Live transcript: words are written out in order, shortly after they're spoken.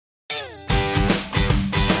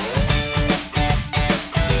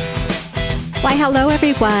Why, hello,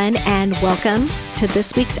 everyone, and welcome to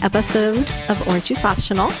this week's episode of Orange Juice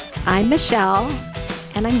Optional. I'm Michelle,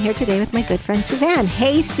 and I'm here today with my good friend, Suzanne.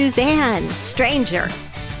 Hey, Suzanne, stranger.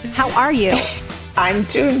 How are you? I'm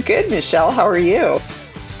doing good, Michelle. How are you?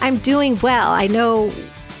 I'm doing well. I know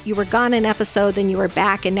you were gone an episode, then you were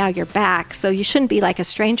back, and now you're back. So you shouldn't be like a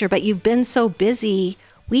stranger, but you've been so busy.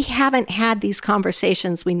 We haven't had these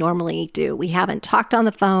conversations we normally do. We haven't talked on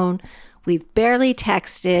the phone. We've barely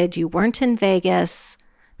texted. You weren't in Vegas.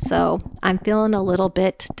 So I'm feeling a little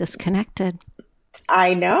bit disconnected.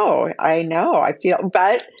 I know.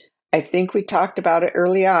 But I think we talked about it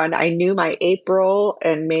early on. I knew my April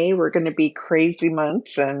and May were going to be crazy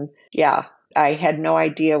months. And yeah, I had no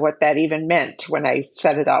idea what that even meant when I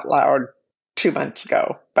said it out loud 2 months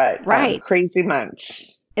ago. But right. Crazy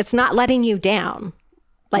months. It's not letting you down.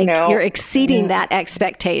 Like you're exceeding that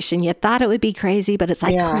expectation. You thought it would be crazy, but it's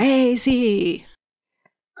like crazy.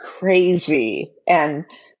 Crazy. And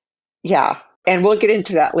and we'll get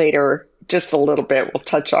into that later just a little bit. We'll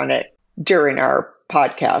touch on it during our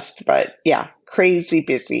podcast. But yeah, crazy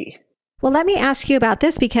busy. Well, let me ask you about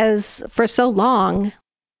this because for so long,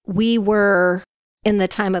 we were in the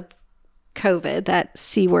time of COVID, that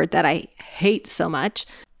C word that I hate so much,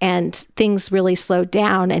 and things really slowed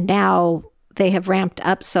down. And now they have ramped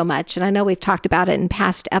up so much. And I know we've talked about it in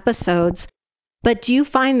past episodes, but do you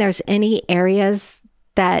find there's any areas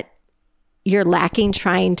that you're lacking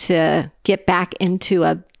trying to get back into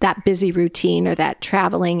that busy routine or that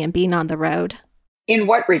traveling and being on the road? In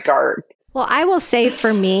what regard? Well, I will say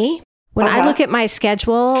for me, when I look at my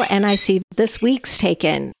schedule and I see this week's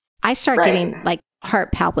taken, I start getting like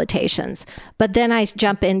heart palpitations. But then I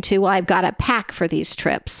jump into, well, I've got to pack for these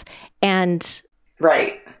trips. And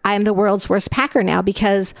I'm the world's worst packer now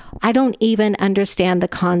because I don't even understand the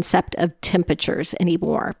concept of temperatures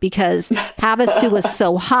anymore because Havasu was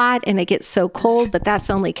so hot and it gets so cold, but that's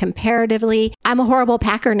only comparatively. I'm a horrible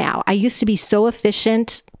packer now. I used to be so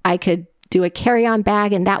efficient. I could do a carry-on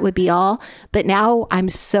bag and that would be all. But now I'm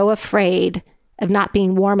so afraid of not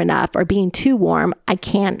being warm enough or being too warm. I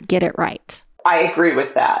can't get it right. I agree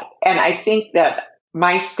with that. And I think that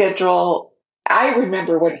my schedule, I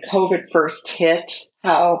remember when COVID first hit,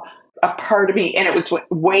 how a part of me, and it was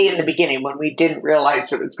way in the beginning when we didn't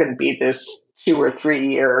realize it was going to be this 2 or 3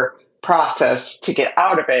 year process to get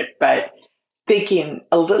out of it, but thinking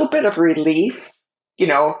a little bit of relief,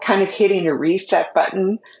 kind of hitting a reset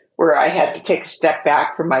button where I had to take a step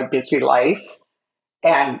back from my busy life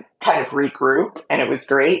and kind of regroup. And it was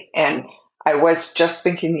great. And I was just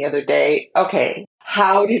thinking the other day, okay,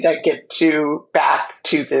 how did I get back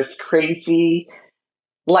to this crazy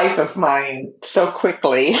life of mine so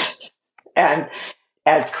quickly and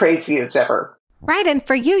as crazy as ever? Right. And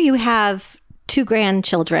for you, you have 2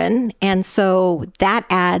 grandchildren. And so that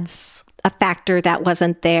adds a factor that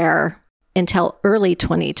wasn't there until early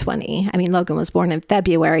 2020. I mean, Logan was born in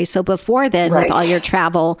February. So before then, with all your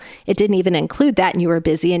travel, it didn't even include that and you were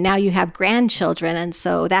busy. And now you have grandchildren. And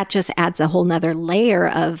so that just adds a whole nother layer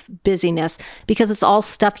of busyness because it's all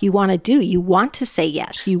stuff you want to do. You want to say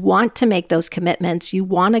yes. You want to make those commitments. You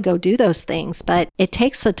want to go do those things. But it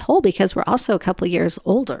takes a toll because we're also a couple of years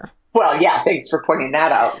older. Well, yeah, thanks for pointing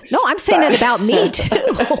that out. No, I'm saying it about me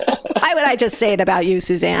too. Why would I just say it about you,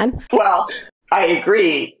 Suzanne? Well, I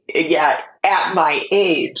agree. Yeah, at my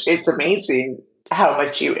age, it's amazing how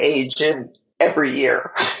much you age in every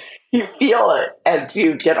year. You feel it as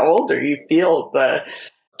you get older. You feel the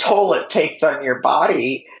toll it takes on your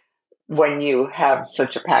body when you have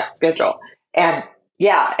such a packed schedule. And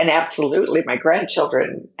absolutely, my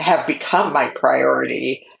grandchildren have become my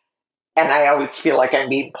priority. And I always feel like I'm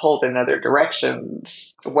being pulled in other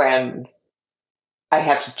directions when I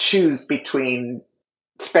have to choose between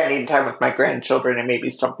spending time with my grandchildren and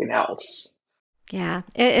maybe something else. Yeah,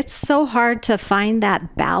 it's so hard to find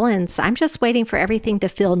that balance. I'm just waiting for everything to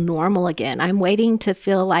feel normal again. I'm waiting to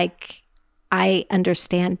feel like I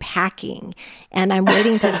understand packing. And I'm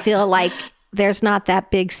waiting to feel like there's not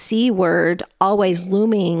that big C word always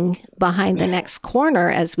looming behind the next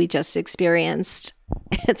corner as we just experienced.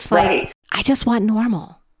 It's like, I just want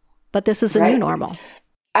normal. But this is a new normal.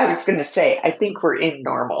 I was going to say, I think we're in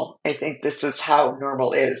normal. I think this is how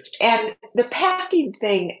normal is. And the packing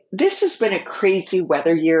thing, this has been a crazy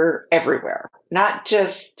weather year everywhere, not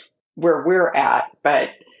just where we're at,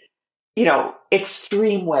 but,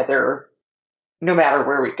 extreme weather, no matter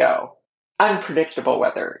where we go, unpredictable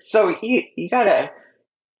weather. So you got to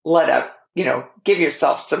give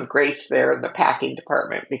yourself some grace there in the packing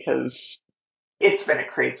department because it's been a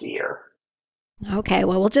crazy year. Okay,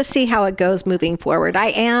 well, we'll just see how it goes moving forward. I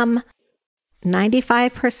am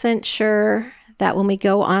 95% sure that when we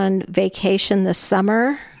go on vacation this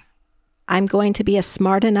summer, I'm going to be a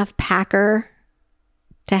smart enough packer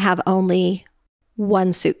to have only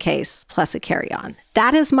one suitcase plus a carry-on.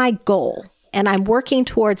 That is my goal. And I'm working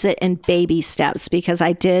towards it in baby steps because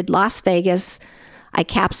I did Las Vegas. I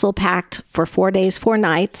capsule packed for 4 days, 4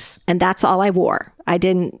 nights, and that's all I wore. I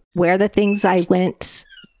didn't wear the things I went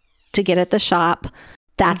to get at the shop.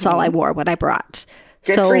 That's all I wore, what I brought.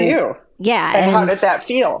 Good for you. Yeah. And how did that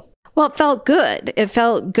feel? Well, it felt good. It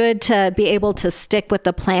felt good to be able to stick with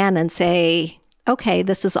the plan and say, okay,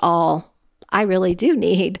 this is all I really do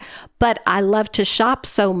need. But I love to shop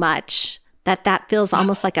so much that feels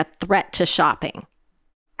almost like a threat to shopping.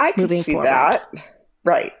 I can see that.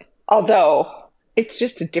 Right. Although it's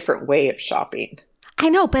just a different way of shopping. I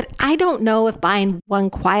know, but I don't know if buying one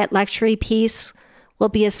quiet luxury piece will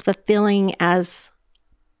be as fulfilling as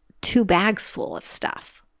 2 bags full of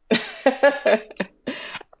stuff.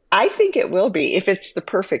 I think it will be if it's the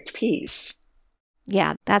perfect piece.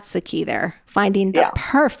 Yeah, that's the key there. Finding the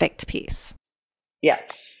perfect piece.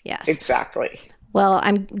 Yes. Yes. Exactly. Well,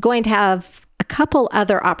 I'm going to have a couple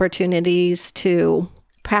other opportunities to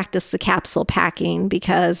practice the capsule packing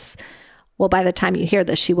because, well, by the time you hear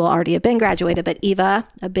this, she will already have been graduated. But Eva,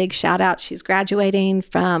 a big shout out. She's graduating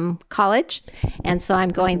from college. And so I'm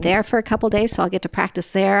going there for a couple days. So I'll get to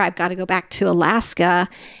practice there. I've got to go back to Alaska.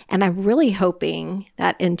 And I'm really hoping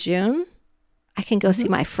that in June, I can go see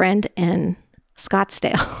my friend in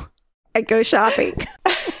Scottsdale and go shopping.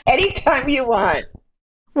 Anytime you want.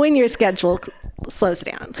 When your schedule slows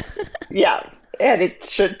down. Yeah. And it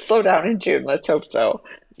should slow down in June. Let's hope so.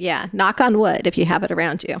 Yeah. Knock on wood if you have it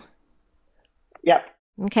around you. Yep.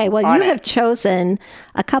 Okay. Well, you have chosen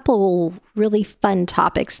a couple really fun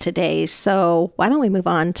topics today. So why don't we move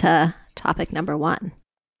on to topic number 1?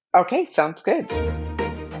 Okay. Sounds good.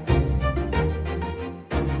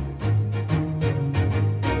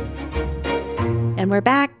 And we're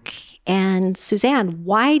back. And Suzanne,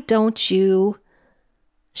 why don't you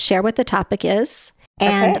share what the topic is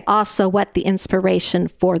and also what the inspiration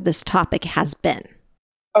for this topic has been?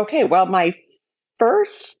 Okay. Well, my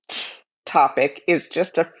first topic is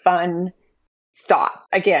just a fun thought.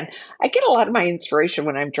 Again, I get a lot of my inspiration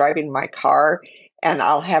when I'm driving my car and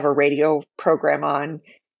I'll have a radio program on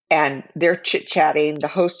and they're chit-chatting, the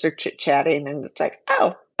hosts are chit-chatting, and it's like,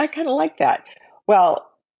 oh, I kind of like that. Well,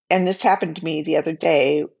 and this happened to me the other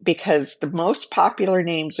day because the most popular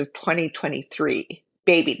names of 2023,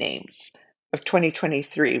 baby names of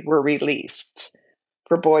 2023 were released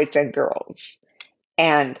for boys and girls.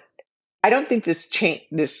 And I don't think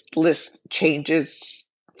this list changes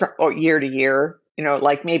from year to year. You know,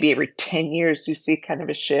 like maybe every 10 years you see kind of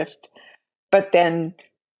a shift. But then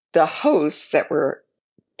the hosts that were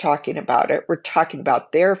talking about it were talking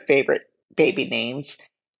about their favorite baby names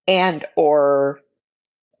and or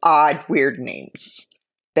odd, weird names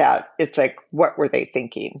that it's like, what were they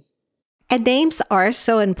thinking? And names are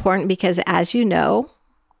so important because, as you know,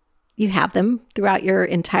 you have them throughout your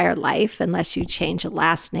entire life unless you change a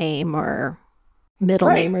last name or middle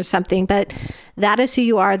name or something. But that is who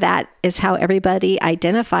you are. That is how everybody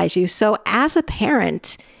identifies you. So as a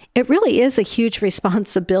parent, it really is a huge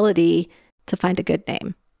responsibility to find a good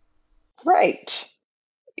name. Right.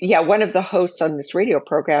 Yeah. One of the hosts on this radio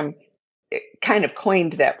program kind of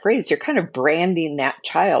coined that phrase. You're kind of branding that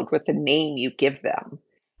child with the name you give them.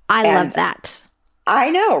 I love that.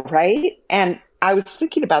 I know, right? And I was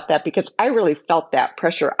thinking about that because I really felt that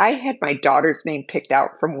pressure. I had my daughter's name picked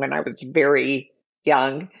out from when I was very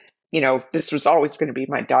young. You know, this was always going to be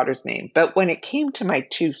my daughter's name. But when it came to my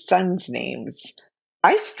 2 sons' names,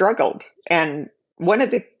 I struggled. And one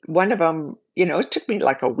of them, you know, it took me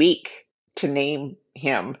like a week to name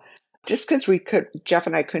him just because Jeff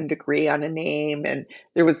and I couldn't agree on a name, and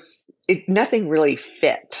nothing really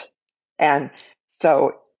fit. And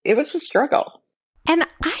so it was a struggle. And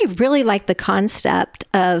I really like the concept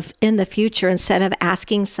of, in the future, instead of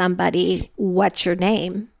asking somebody, what's your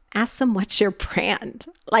name, ask them, what's your brand?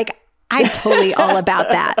 Like, I'm totally all about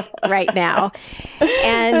that right now.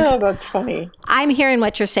 And oh, that's funny. I'm hearing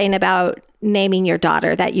what you're saying about naming your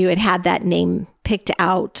daughter, that you had that name picked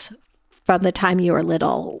out from the time you were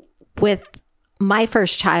little. With my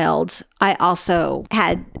first child, I also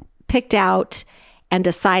had picked out and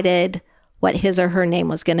decided what his or her name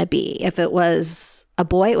was going to be. If it was a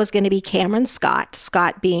boy, it was going to be Cameron Scott,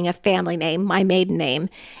 Scott being a family name, my maiden name.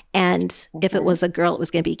 And if it was a girl, it was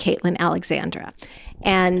going to be Caitlin Alexandra.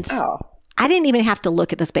 And I didn't even have to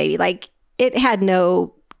look at this baby. Like, it had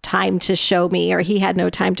no time to show me, or he had no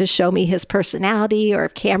time to show me his personality, or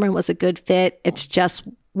if Cameron was a good fit. It's just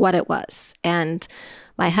what it was. And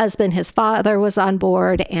my husband, his father, was on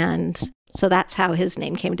board, and So that's how his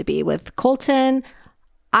name came to be. With Colton,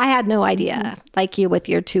 I had no idea, like you with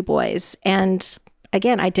your two boys. And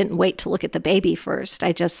again, I didn't wait to look at the baby first.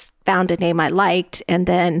 I just found a name I liked. And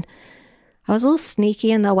then I was a little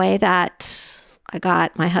sneaky in the way that I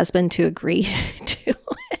got my husband to agree to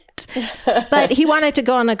it. But he wanted to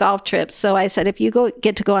go on a golf trip. So I said, if you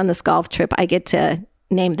get to go on this golf trip, I get to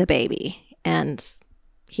name the baby. And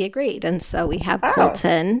he agreed. And so we have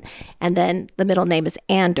Colton. And then the middle name is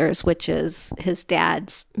Anders, which is his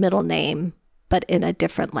dad's middle name, but in a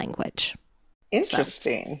different language.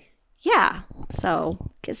 Interesting. Yeah. So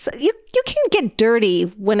you can get dirty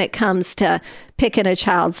when it comes to picking a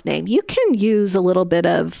child's name. You can use a little bit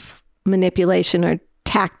of manipulation or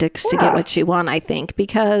tactics to get what you want, I think,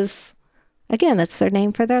 because, again, it's their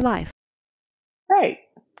name for their life. Right.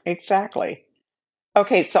 Exactly.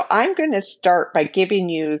 Okay, so I'm going to start by giving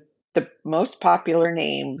you the most popular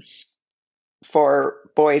names for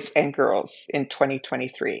boys and girls in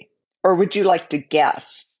 2023. Or would you like to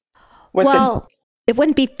guess? It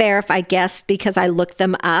wouldn't be fair if I guessed because I looked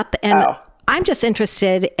them up. And I'm just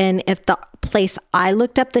interested in if the place I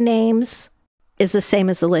looked up the names is the same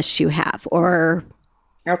as the list you have. Or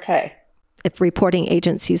if reporting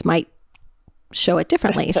agencies might show it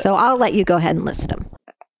differently. So I'll let you go ahead and list them.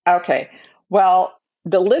 Okay. Well,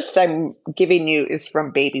 the list I'm giving you is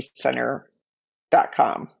from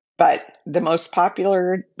babycenter.com. But the most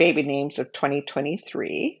popular baby names of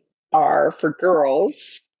 2023 are, for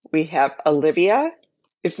girls, we have Olivia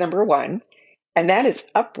is number 1, and that is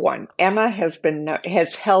up 1. Emma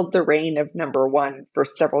has held the reign of number 1 for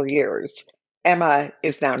several years. Emma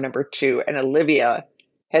is now number 2, and Olivia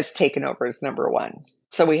has taken over as number 1.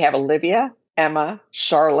 So we have Olivia, Emma,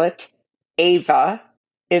 Charlotte, Ava,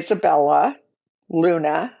 Isabella,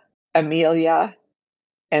 Luna, Amelia,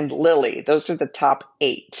 and Lily. Those are the top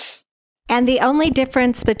 8. And the only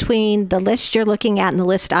difference between the list you're looking at and the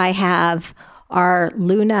list I have are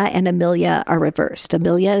Luna and Amelia are reversed.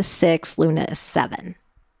 Amelia is 6, Luna is 7.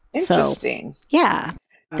 Interesting. So, yeah,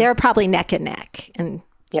 they're probably neck and neck, and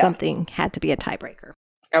something had to be a tiebreaker.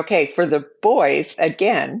 Okay, for the boys,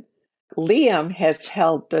 again, Liam has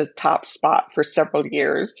held the top spot for several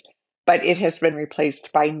years, but it has been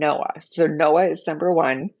replaced by Noah. So Noah is number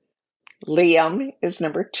 1. Liam is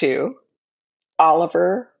number 2.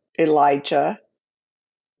 Oliver, Elijah,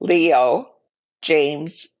 Leo,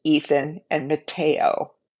 James, Ethan, and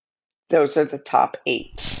Mateo. Those are the top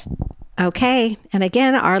 8. Okay. And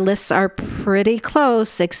again, our lists are pretty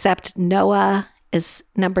close, except Noah is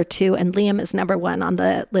number 2 and Liam is number 1 on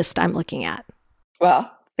the list I'm looking at.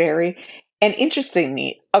 Well, very. And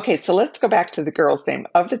interestingly, okay, so let's go back to the girls' name.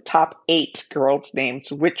 Of the top 8 girls'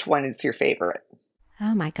 names, which one is your favorite?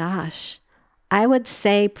 Oh my gosh. I would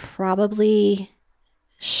say probably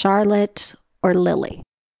Charlotte or Lily.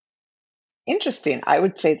 Interesting. I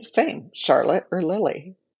would say the same, Charlotte or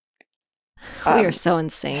Lily. We are so in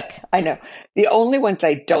sync. I know. The only ones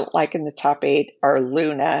I don't like in the top 8 are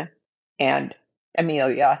Luna and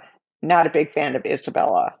Amelia. Not a big fan of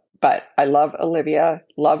Isabella, but I love Olivia,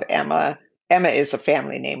 love Emma. Emma is a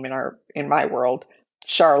family name in my world.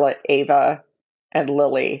 Charlotte, Ava, and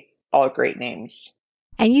Lily, all great names.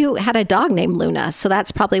 And you had a dog named Luna, so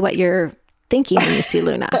that's probably what you're thinking when you see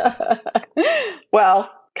Luna.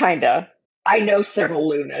 Well, kind of. I know several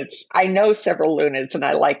Lunas, and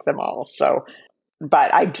I like them all. So,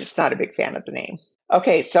 but I'm just not a big fan of the name.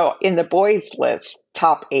 Okay, so in the boys list,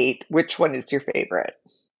 top 8, which one is your favorite?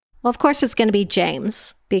 Well, of course, it's going to be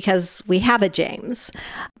James because we have a James.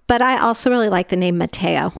 But I also really like the name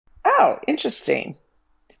Mateo. Oh, interesting.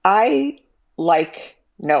 I like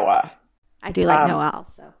Noah. I do like Noah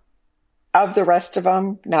also. Of the rest of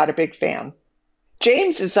them, not a big fan.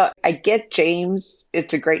 James is I get James.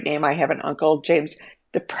 It's a great name. I have an uncle, James.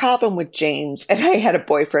 The problem with James, and I had a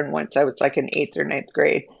boyfriend once, I was like in 8th or 9th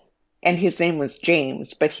grade, and his name was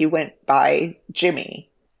James, but he went by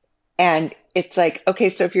Jimmy. And it's like,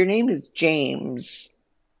 okay, so if your name is James,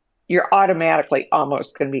 you're automatically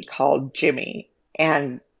almost going to be called Jimmy.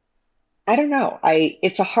 And I don't know.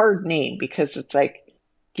 It's a hard name because it's like,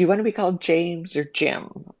 do you want to be called James or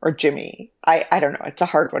Jim or Jimmy? I don't know. It's a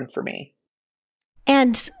hard one for me.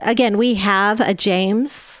 And again, we have a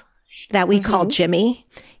James that we call Jimmy.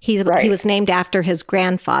 He was named after his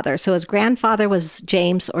grandfather. So his grandfather was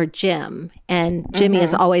James or Jim, and Jimmy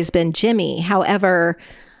has always been Jimmy. However,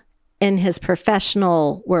 in his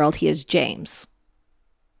professional world, he is James,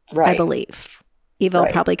 I believe. Eva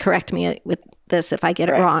will probably correct me with this if I get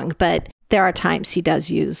it wrong, but there are times he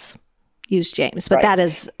does use James, but that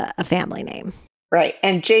is a family name. Right.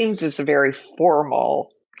 And James is a very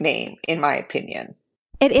formal name, in my opinion.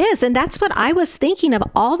 It is. And that's what I was thinking of.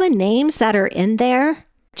 All the names that are in there,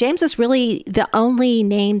 James is really the only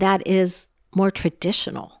name that is more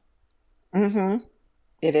traditional. Mm-hmm.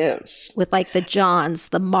 It is. With like the Johns,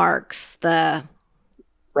 the Marks, the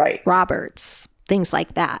Roberts, things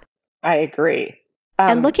like that. I agree.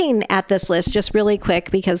 And looking at this list just really quick,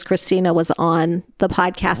 because Christina was on the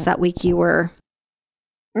podcast that week, you were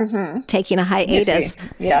taking a hiatus.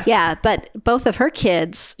 Yeah. But both of her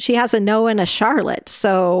kids, she has a Noah and a Charlotte.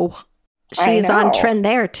 So she's on trend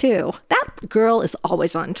there too. That girl is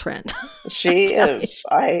always on trend. She is.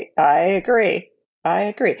 I agree.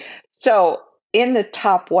 So in the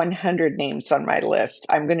top 100 names on my list,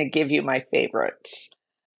 I'm going to give you my favorites.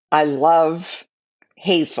 I love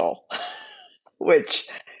Hazel, which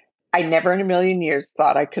I never in a million years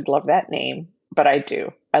thought I could love that name, but I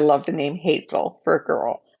do. I love the name Hazel for a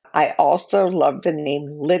girl. I also love the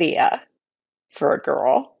name Lydia for a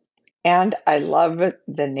girl. And I love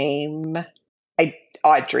the name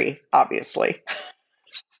Audrey, obviously.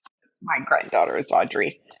 My granddaughter is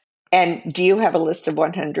Audrey. And do you have a list of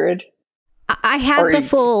 100? I had the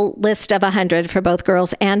full list of 100 for both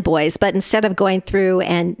girls and boys, but instead of going through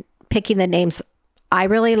and picking the names I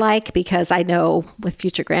really like, because I know with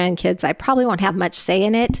future grandkids, I probably won't have much say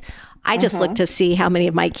in it. I just looked to see how many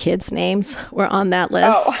of my kids' names were on that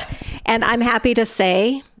list. And I'm happy to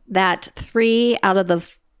say that 3 out of the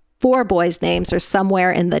 4 boys' names are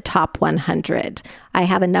somewhere in the top 100. I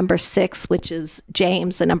have a number 6, which is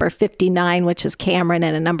James, a number 59, which is Cameron,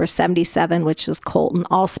 and a number 77, which is Colton,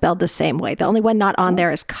 all spelled the same way. The only one not on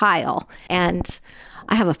there is Kyle. And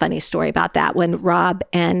I have a funny story about that. When Rob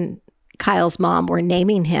and Kyle's mom were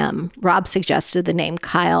naming him, Rob suggested the name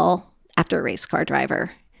Kyle after a race car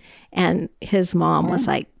driver. And his mom was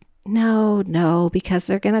like, no, because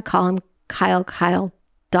they're going to call him Kyle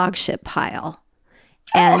Dogship Pile.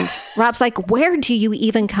 And Rob's like, where do you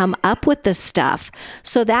even come up with this stuff?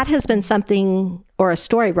 So that has been something, or a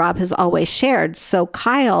story Rob has always shared. So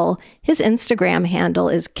Kyle, his Instagram handle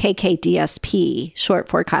is KKDSP, short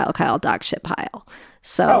for Kyle Dogship Pile.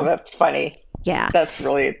 So that's funny. Yeah. That's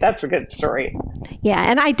a good story. Yeah.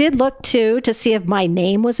 And I did look too to see if my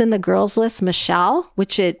name was in the girls list, Michelle,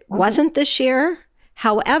 which it wasn't this year.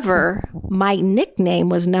 However, my nickname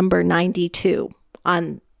was number 92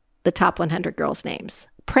 on the top 100 girls' names,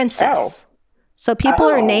 Princess. So people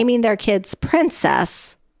are naming their kids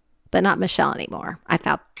Princess, but not Michelle anymore. I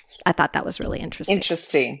thought that was really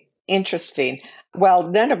interesting. Interesting. Well,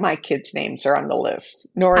 none of my kids' names are on the list.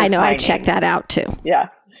 Nor is I know. my I checked that out too. Yeah.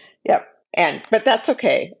 Yep. But that's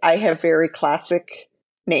okay. I have very classic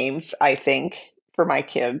names, I think, for my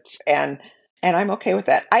kids, and I'm okay with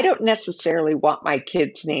that. I don't necessarily want my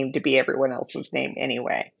kid's name to be everyone else's name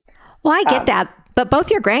anyway. Well, I get that. But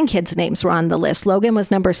both your grandkids' names were on the list. Logan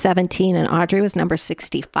was number 17 and Audrey was number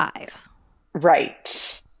 65.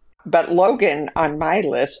 Right. But Logan on my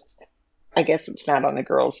list, I guess it's not on the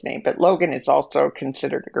girl's name, but Logan is also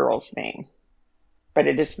considered a girl's name. But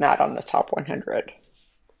it is not on the top 100.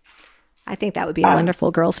 I think that would be a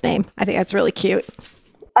wonderful girl's name. I think that's really cute.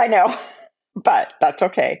 I know, but that's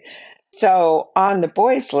okay. So on the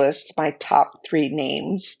boys list, my top 3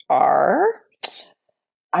 names are,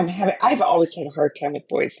 I've always had a hard time with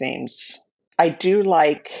boys' names. I do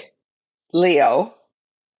like Leo.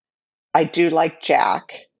 I do like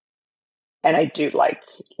Jack. And I do like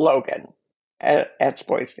Logan as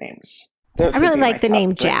boys' names. I really like the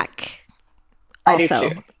name 3. Jack also. I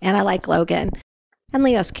do too. And I like Logan. And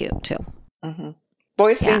Leo's cute too. Mm-hmm.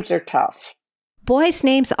 Boys' names are tough. Boys'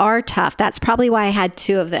 names are tough. That's probably why I had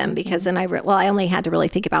 2 of them, because then I only had to really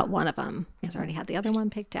think about one of them because I already had the other one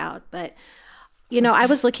picked out. But, I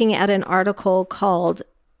was looking at an article called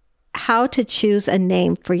How to Choose a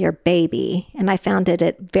Name for Your Baby, and I found it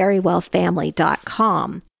at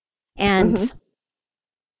verywellfamily.com. And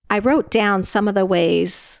I wrote down some of the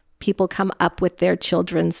ways people come up with their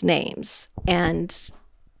children's names. And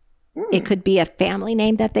it could be a family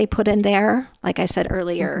name that they put in there. Like I said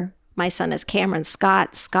earlier, my son is Cameron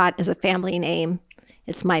Scott. Scott is a family name.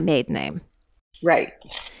 It's my maiden name. Right.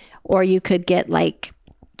 Or you could get like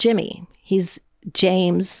Jimmy. He's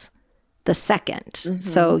James the second.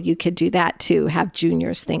 So you could do that too, have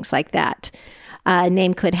juniors, things like that. A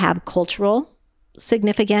name could have cultural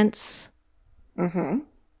significance.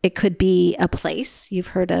 It could be a place. You've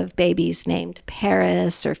heard of babies named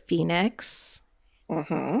Paris or Phoenix.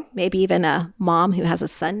 Maybe even a mom who has a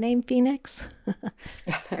son named Phoenix.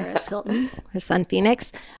 Paris Hilton, her son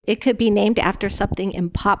Phoenix. It could be named after something in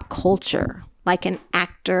pop culture, like an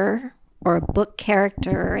actor or a book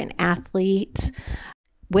character, an athlete.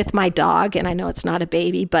 With my dog, and I know it's not a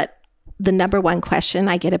baby, but the number one question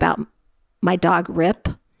I get about my dog Rip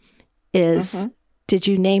is, did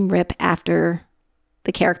you name Rip after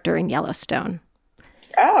the character in Yellowstone?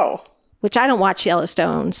 Oh. Which I don't watch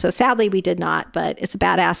Yellowstone, so sadly we did not, but it's a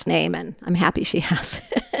badass name and I'm happy she has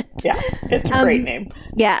it. Yeah, it's a great name.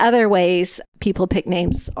 Yeah, other ways people pick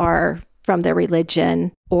names are from their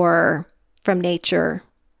religion or from nature,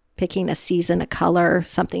 picking a season, a color,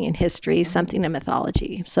 something in history, something in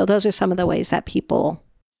mythology. So those are some of the ways that people...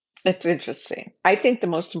 It's interesting. I think the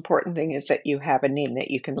most important thing is that you have a name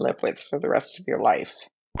that you can live with for the rest of your life.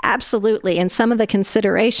 Absolutely. And some of the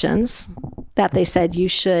considerations that they said you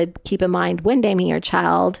should keep in mind when naming your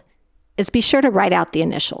child is be sure to write out the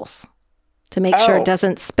initials to make sure it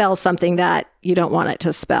doesn't spell something that you don't want it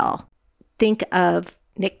to spell. Think of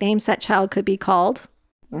nicknames that child could be called,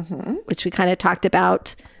 which we kind of talked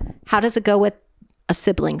about. How does it go with a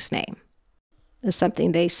sibling's name? Is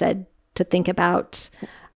something they said to think about.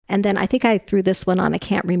 And then I think I threw this one on. I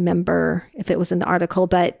can't remember if it was in the article,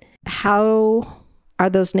 but how are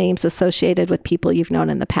those names associated with people you've known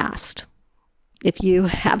in the past? If you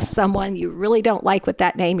have someone you really don't like with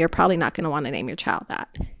that name, you're probably not going to want to name your child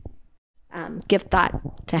that. Give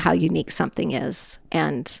thought to how unique something is,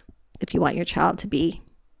 and if you want your child to be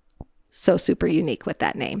so super unique with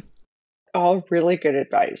that name. All really good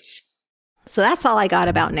advice. So that's all I got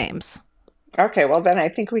about names. Okay, well then I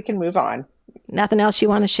think we can move on. Nothing else you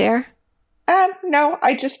want to share? No,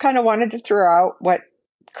 I just kind of wanted to throw out what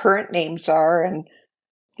current names are and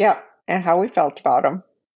how we felt about them.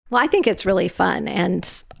 Well, I think it's really fun.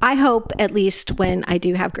 And I hope at least when I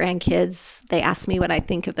do have grandkids, they ask me what I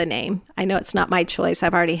think of the name. I know it's not my choice.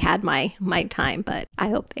 I've already had my time, but I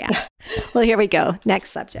hope they ask. Well, here we go.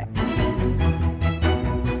 Next subject.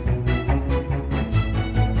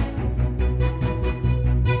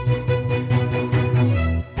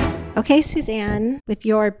 Okay, Suzanne, with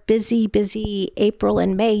your busy April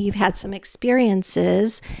and May, you've had some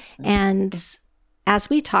experiences. And as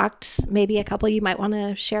we talked, maybe a couple you might want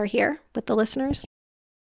to share here with the listeners.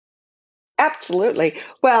 Absolutely.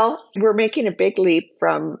 Well, we're making a big leap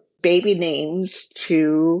from baby names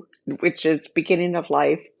to, which is beginning of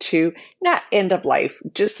life, to not end of life,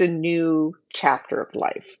 just a new chapter of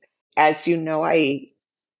life. As you know, I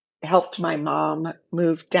helped my mom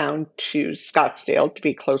move down to Scottsdale to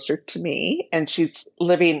be closer to me, and she's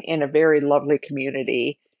living in a very lovely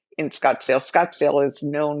community in Scottsdale. Scottsdale is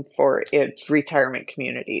known for its retirement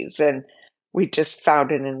communities, and we just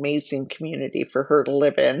found an amazing community for her to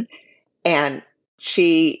live in. And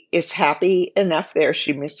she is happy enough there.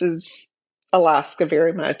 She misses Alaska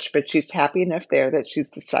very much, but she's happy enough there that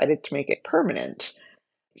she's decided to make it permanent.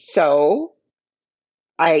 So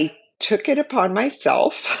I took it upon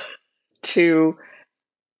myself to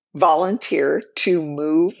volunteer to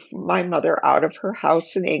move my mother out of her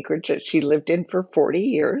house in Anchorage that she lived in for 40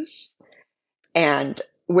 years. And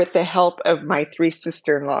with the help of my 3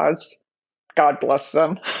 sister-in-laws, God bless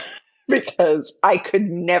them, because I could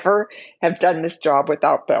never have done this job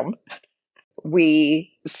without them.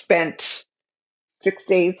 We spent 6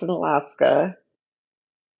 days in Alaska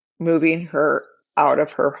moving her out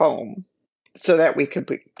of her home so that we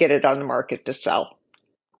could get it on the market to sell.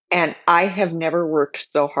 And I have never worked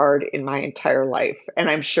so hard in my entire life. And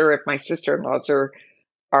I'm sure if my sister-in-laws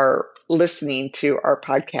are listening to our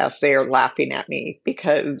podcast, they are laughing at me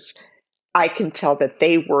because I can tell that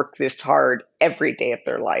they work this hard every day of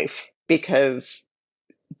their life because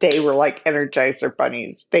they were like Energizer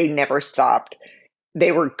bunnies. They never stopped.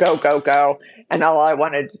 They were go, go, go. And all I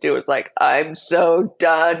wanted to do was like, I'm so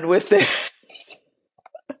done with this.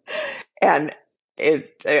 And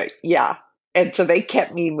And so they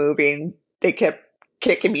kept me moving. They kept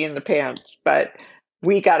kicking me in the pants. But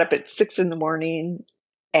we got up at 6 a.m.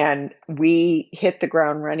 and we hit the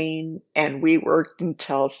ground running, and we worked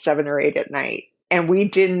until 7 or 8 at night. And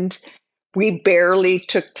we barely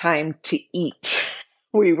took time to eat.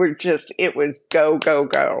 It was go, go,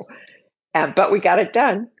 go. But we got it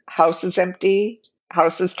done. House is empty.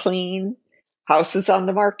 House is clean. House is on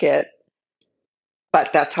the market.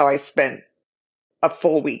 But that's how I spent a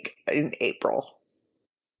full week in April.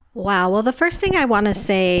 Wow. Well, the first thing I want to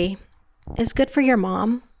say is good for your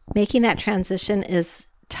mom. Making that transition is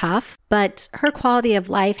tough, but her quality of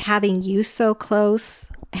life, having you so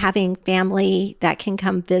close, having family that can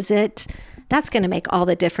come visit, that's going to make all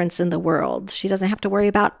the difference in the world. She doesn't have to worry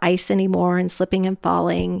about ice anymore and slipping and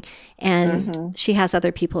falling, and she has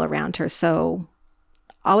other people around her. So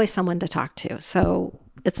always someone to talk to. So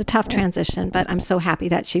it's a tough transition, but I'm so happy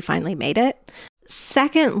that she finally made it.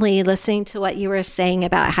 Secondly, listening to what you were saying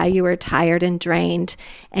about how you were tired and drained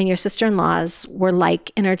and your sister-in-laws were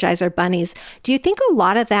like Energizer bunnies, do you think a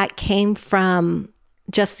lot of that came from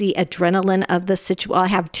just the adrenaline of the situation? Well, I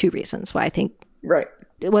have two reasons why I think. Right.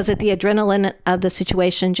 Was it the adrenaline of the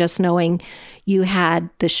situation, just knowing you had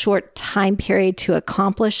the short time period to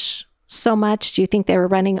accomplish so much? Do you think they were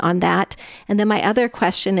running on that? And then my other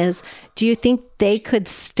question is, do you think they could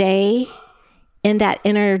stay in that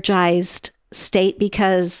energized state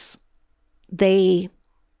because they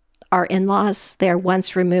are in-laws? They're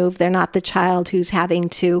once removed. They're not the child who's having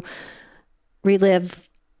to relive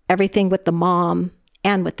everything with the mom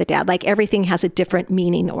and with the dad. Like everything has a different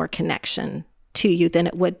meaning or connection to you than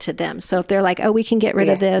it would to them. So if they're like, oh, we can get rid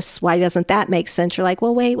of this, why doesn't that make sense? You're like,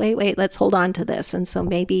 well, wait, let's hold on to this. And so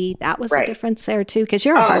maybe that was the difference there too, because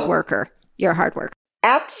you're a hard worker. You're a hard worker.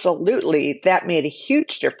 Absolutely. That made a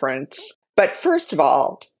huge difference. But first of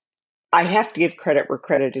all, I have to give credit where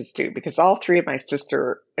credit is due, because all three of my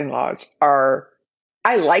sister-in-laws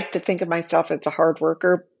I like to think of myself as a hard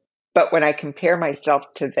worker, but when I compare myself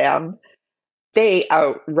to them, they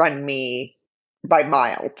outrun me by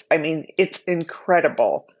miles. I mean, it's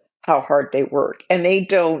incredible how hard they work, and they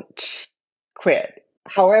don't quit.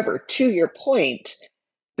 However, to your point,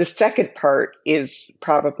 the second part is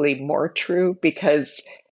probably more true, because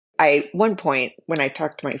one point when I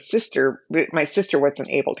talked to my sister wasn't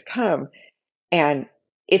able to come. And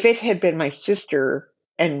if it had been my sister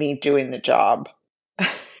and me doing the job,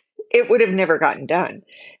 it would have never gotten done,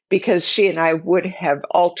 because she and I would have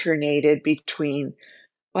alternated between,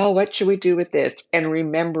 well, what should we do with this? And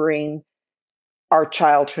remembering our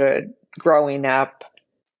childhood growing up.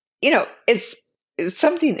 It's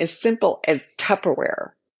something as simple as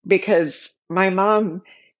Tupperware, because my mom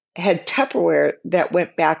had Tupperware that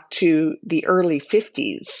went back to the early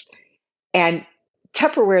 50s, and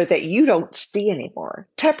Tupperware that you don't see anymore.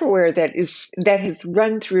 Tupperware that has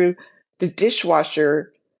run through the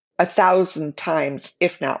dishwasher 1,000 times,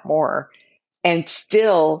 if not more, and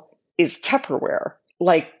still is Tupperware,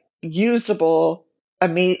 like usable.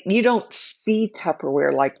 You don't see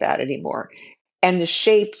Tupperware like that anymore. And the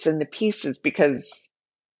shapes and the pieces,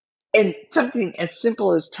 and something as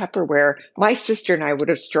simple as Tupperware, my sister and I would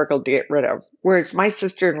have struggled to get rid of. Whereas my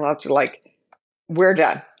sister-in-laws are like, we're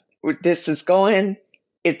done. This is going,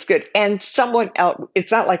 it's good. And someone else,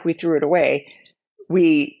 it's not like we threw it away.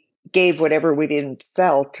 We gave whatever we didn't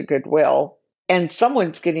sell to Goodwill. And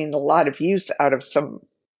someone's getting a lot of use out of some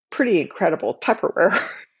pretty incredible Tupperware.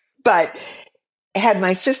 But had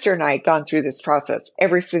my sister and I gone through this process,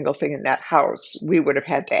 every single thing in that house, we would have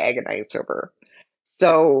had to agonize over.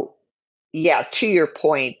 So, yeah, to your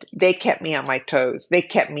point, they kept me on my toes. They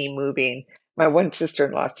kept me moving. My one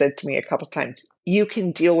sister-in-law said to me a couple times, you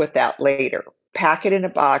can deal with that later. Pack it in a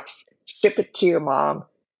box, ship it to your mom,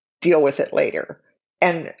 deal with it later.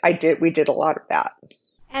 And we did a lot of that.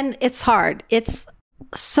 And it's hard. It's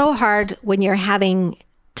so hard when you're having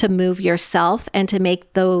to move yourself and to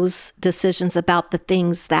make those decisions about the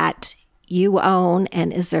things that you own,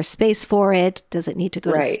 and is there space for it? Does it need to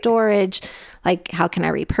go to storage? Like, how can I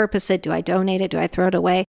repurpose it? Do I donate it? Do I throw it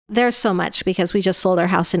away? There's so much, because we just sold our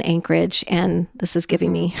house in Anchorage, and this is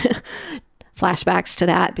giving me flashbacks to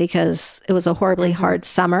that, because it was a horribly hard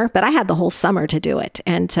summer, but I had the whole summer to do it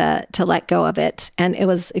and to let go of it. And it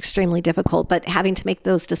was extremely difficult, but having to make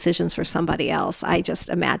those decisions for somebody else, I just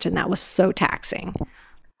imagine that was so taxing.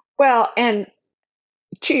 Well, and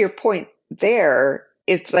to your point there,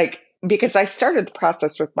 it's like, because I started the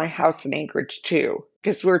process with my house in Anchorage too,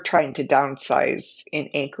 because we're trying to downsize in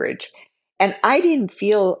Anchorage. And I didn't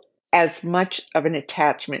feel as much of an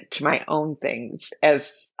attachment to my own things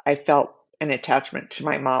as I felt an attachment to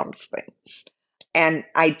my mom's things. And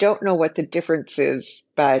I don't know what the difference is,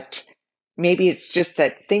 but maybe it's just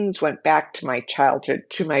that things went back to my childhood,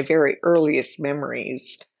 to my very earliest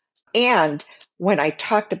memories. And when I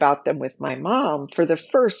talked about them with my mom for the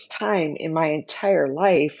first time in my entire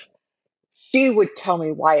life, she would tell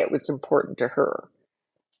me why it was important to her.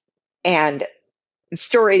 And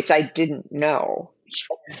stories I didn't know.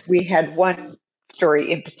 We had one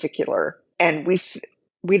story in particular, and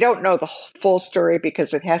we don't know the full story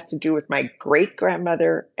because it has to do with my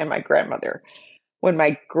great-grandmother and my grandmother. When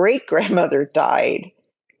my great-grandmother died,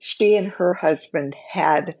 she and her husband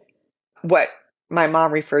had what my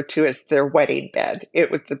mom referred to as their wedding bed.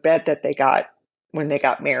 It was the bed that they got when they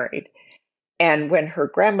got married. And when her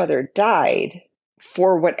grandmother died,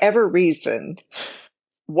 for whatever reason,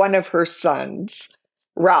 one of her sons,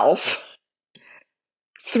 Ralph,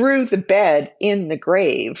 threw the bed in the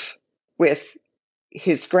grave with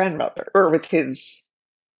his grandmother, or with his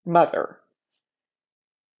mother.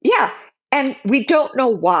 Yeah. And we don't know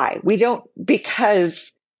why.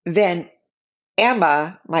 Because then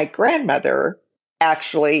Emma, my grandmother,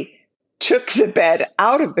 actually took the bed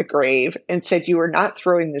out of the grave and said, "You are not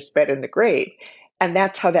throwing this bed in the grave." And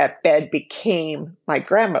that's how that bed became my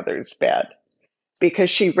grandmother's bed, because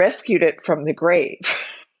she rescued it from the grave,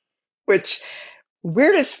 which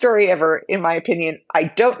weirdest story ever, in my opinion. I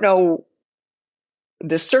don't know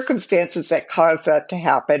the circumstances that caused that to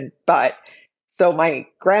happen, but so my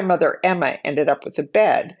grandmother Emma ended up with a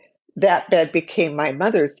bed. That bed became my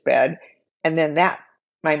mother's bed, and then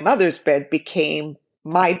my mother's bed became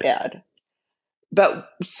my bed. But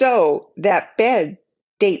so that bed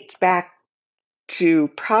dates back to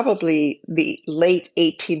probably the late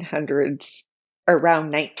 1800s,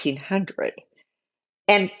 around 1900.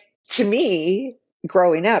 And to me,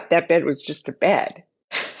 growing up, that bed was just a bed.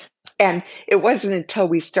 And it wasn't until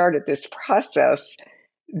we started this process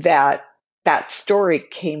that that story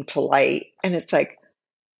came to light. And it's like,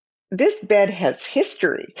 this bed has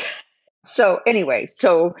history. So anyway,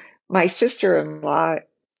 so my sister-in-law,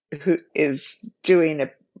 who is building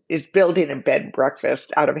a bed and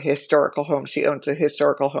breakfast out of a historical home. She owns a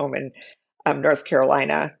historical home in North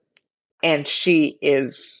Carolina, and she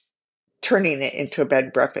is turning it into a bed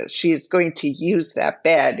and breakfast. She is going to use that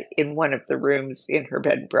bed in one of the rooms in her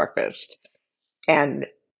bed and breakfast. And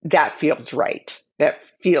that feels right. That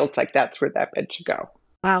feels like that's where that bed should go.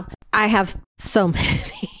 Wow. I have so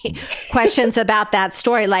many questions about that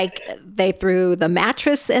story. Like, they threw the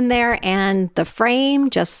mattress in there and the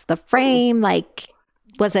frame, just the frame. Like,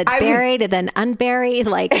 was it buried and then unburied?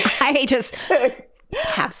 Like, I just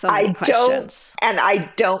have so many questions.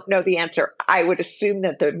 I don't know the answer. I would assume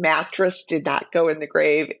that the mattress did not go in the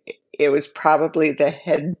grave. It was probably the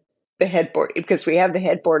headboard, because we have the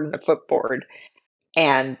headboard and the footboard.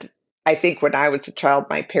 And I think when I was a child,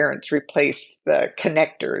 my parents replaced the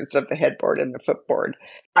connectors of the headboard and the footboard.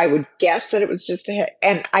 I would guess that it was just the head.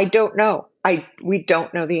 And I don't know. We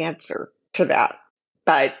don't know the answer to that.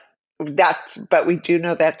 But we do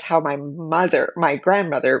know that's how my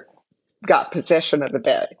grandmother got possession of the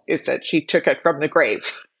bed, is that she took it from the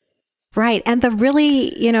grave. Right. And the really,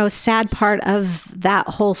 sad part of that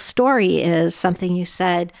whole story is something you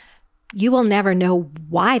said, you will never know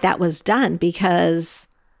why that was done, because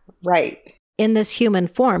right. in this human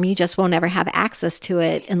form, you just won't ever have access to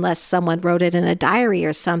it unless someone wrote it in a diary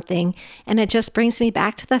or something. And it just brings me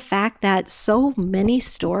back to the fact that so many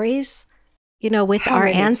stories, with our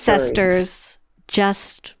ancestors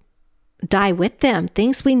just die with them.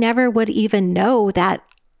 Things we never would even know that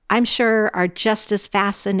I'm sure are just as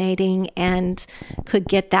fascinating and could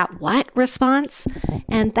get that what response.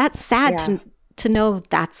 And that's sad to know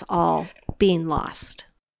that's all being lost.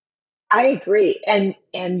 I agree. And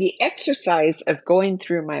the exercise of going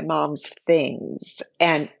through my mom's things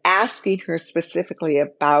and asking her specifically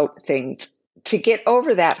about things to get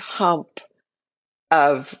over that hump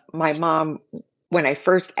of my mom, when I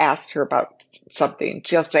first asked her about something,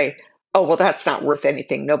 she'll say, "Oh, well, that's not worth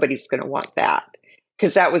anything. Nobody's going to want that."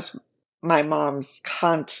 Because that was my mom's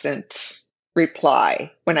constant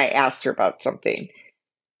reply when I asked her about something.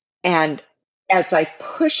 And as I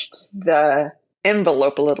pushed the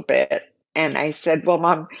envelope a little bit and I said, "Well,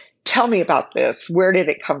 Mom, tell me about this. Where did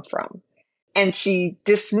it come from?" And she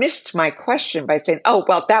dismissed my question by saying, "Oh,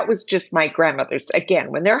 well, that was just my grandmother's.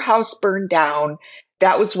 Again, when their house burned down,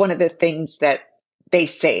 that was one of the things that they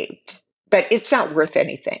saved, but it's not worth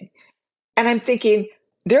anything." And I'm thinking,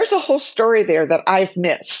 there's a whole story there that I've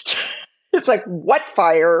missed. It's like, what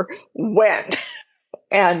fire, when?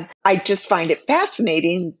 And I just find it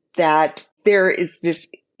fascinating that there is this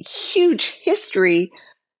huge history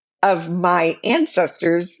of my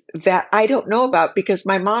ancestors that I don't know about, because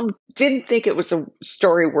my mom didn't think it was a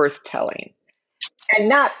story worth telling. And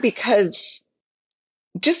not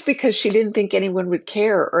just because she didn't think anyone would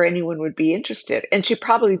care or anyone would be interested. And she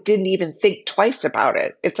probably didn't even think twice about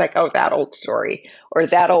it. It's like, oh, that old story or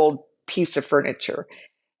that old piece of furniture.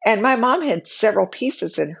 And my mom had several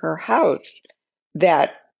pieces in her house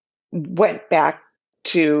that went back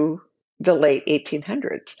to the late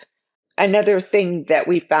 1800s. Another thing that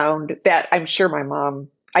we found that I'm sure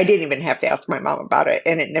I didn't even have to ask my mom about it,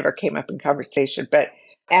 and it never came up in conversation. But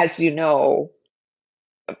as you know,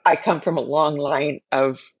 I come from a long line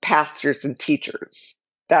of pastors and teachers.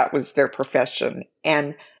 That was their profession.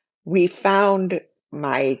 And we found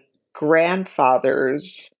my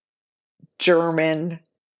grandfather's German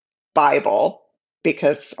Bible,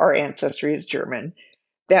 because our ancestry is German,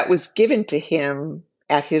 that was given to him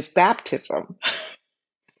at his baptism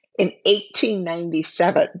in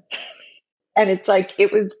 1897. And it's like,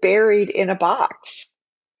 it was buried in a box.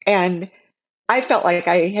 And I felt like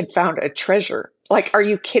I had found a treasure. Like, are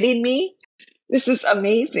you kidding me? This is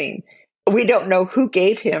amazing. we don't know who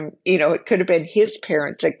gave him, it could have been his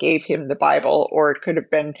parents that gave him the Bible, or it could have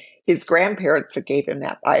been his grandparents that gave him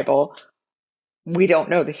that Bible. We don't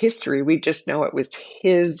know the history. We just know it was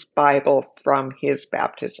his Bible from his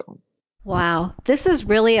baptism. Wow. This is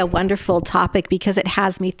really a wonderful topic because it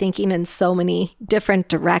has me thinking in so many different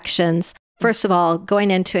directions. First of all, going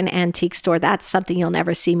into an antique store, that's something you'll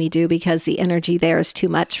never see me do because the energy there is too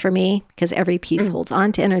much for me, because every piece holds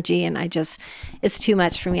on to energy and it's too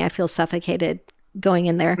much for me. I feel suffocated going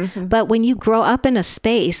in there. Mm-hmm. But when you grow up in a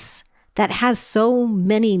space that has so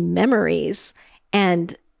many memories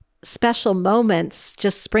and special moments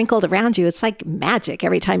just sprinkled around you, it's like magic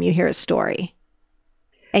every time you hear a story.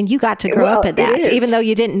 And you got to grow up in that, even though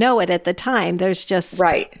you didn't know it at the time. There's just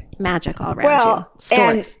magic all around you.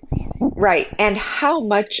 Stories. And how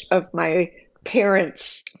much of my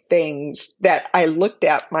parents' things that I looked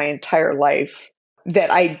at my entire life that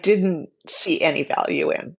I didn't see any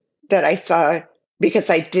value in, that I saw because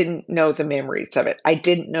I didn't know the memories of it. I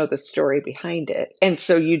didn't know the story behind it. And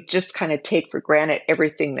so you just kind of take for granted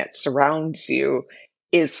everything that surrounds you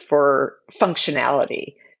is for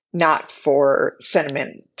functionality, not for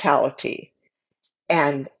sentimentality.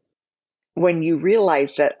 And when you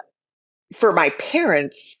realize that for my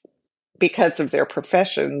parents, because of their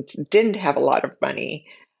professions, didn't have a lot of money,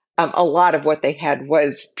 a lot of what they had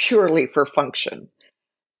was purely for function.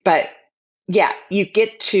 But yeah, you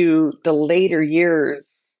get to the later years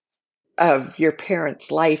of your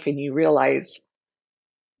parents' life and you realize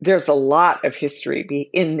there's a lot of history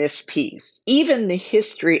in this piece, even the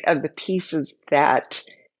history of the pieces that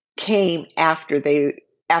came after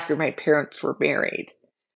my parents were married,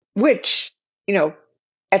 which,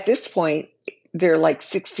 at this point, they're like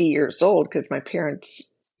 60 years old because my parents,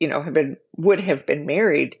 would have been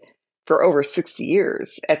married for over 60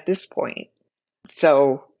 years at this point.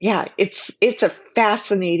 So yeah, it's a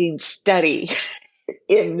fascinating study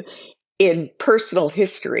in personal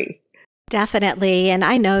history. Definitely. And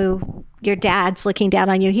I know your dad's looking down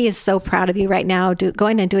on you. He is so proud of you right now,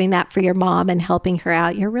 going and doing that for your mom and helping her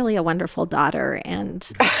out. You're really a wonderful daughter. And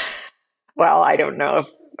well, I don't know if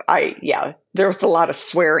there was a lot of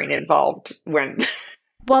swearing involved when.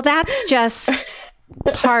 Well, that's just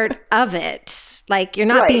part of it. Like, you're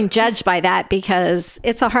not being judged by that because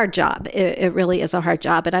it's a hard job. It really is a hard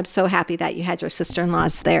job. And I'm so happy that you had your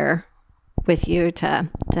sister-in-laws there with you to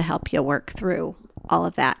help you work through all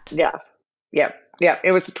of that. Yeah.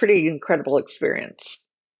 It was a pretty incredible experience.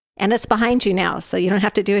 And it's behind you now, so you don't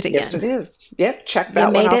have to do it again. Yes, it is. Yep. Check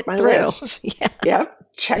that one off my list. Yeah. Yep.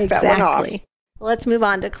 Check that one off. Well, let's move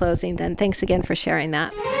on to closing then. Thanks again for sharing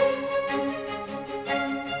that.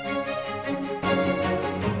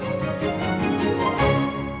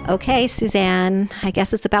 Okay, Suzanne, I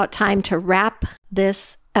guess it's about time to wrap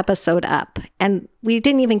this episode up. And we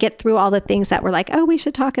didn't even get through all the things that were like, oh, we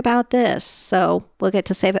should talk about this. So we'll get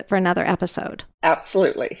to save it for another episode.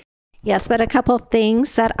 Absolutely. Yes, but a couple of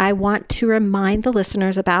things that I want to remind the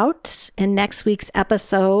listeners about. In next week's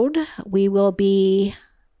episode, we will be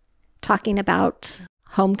talking about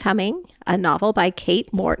Homecoming, a novel by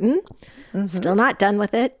Kate Morton. Mm-hmm. Still not done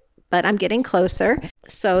with it, but I'm getting closer.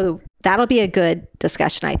 So that'll be a good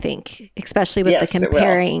discussion, I think, especially with the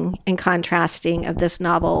comparing and contrasting of this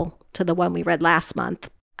novel to the one we read last month.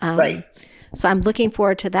 Right. So I'm looking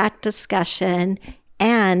forward to that discussion.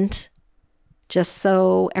 And just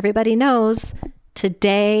so everybody knows,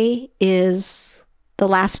 today is the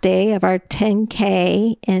last day of our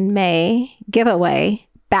 10K in May giveaway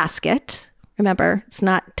basket. Remember, it's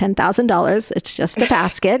not $10,000. It's just a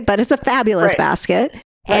basket, but it's a fabulous basket.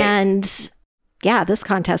 Right. And yeah, this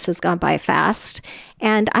contest has gone by fast.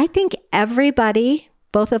 And I think everybody,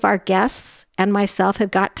 both of our guests and myself,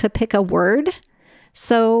 have got to pick a word.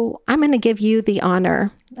 So I'm going to give you the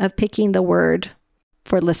honor of picking the word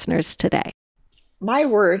for listeners today. My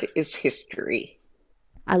word is history.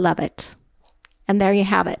 I love it. And there you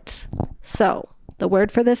have it. So the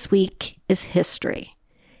word for this week is history.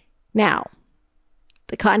 Now,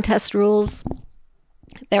 the contest rules,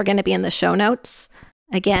 they're going to be in the show notes.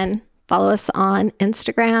 Again, follow us on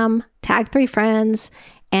Instagram, tag 3 friends,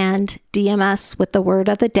 and DM us with the word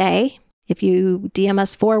of the day. If you DM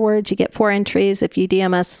us 4 words, you get 4 entries. If you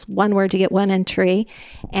DM us 1 word, you get 1 entry.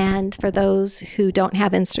 And for those who don't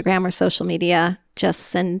have Instagram or social media, just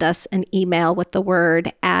send us an email with the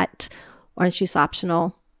word at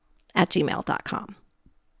orangejuiceoptional@gmail.com.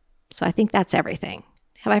 So I think that's everything.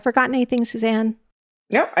 Have I forgotten anything, Suzanne?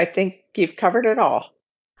 No, I think you've covered it all.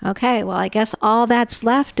 Okay, well, I guess all that's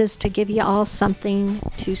left is to give you all something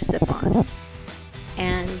to sip on.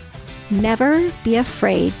 And never be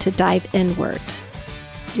afraid to dive inward.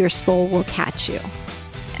 Your soul will catch you.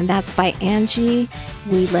 And that's by Angie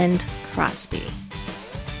Wieland Crosby.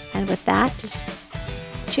 And with that,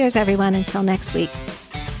 cheers, everyone. Until next week.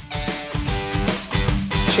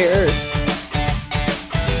 Cheers.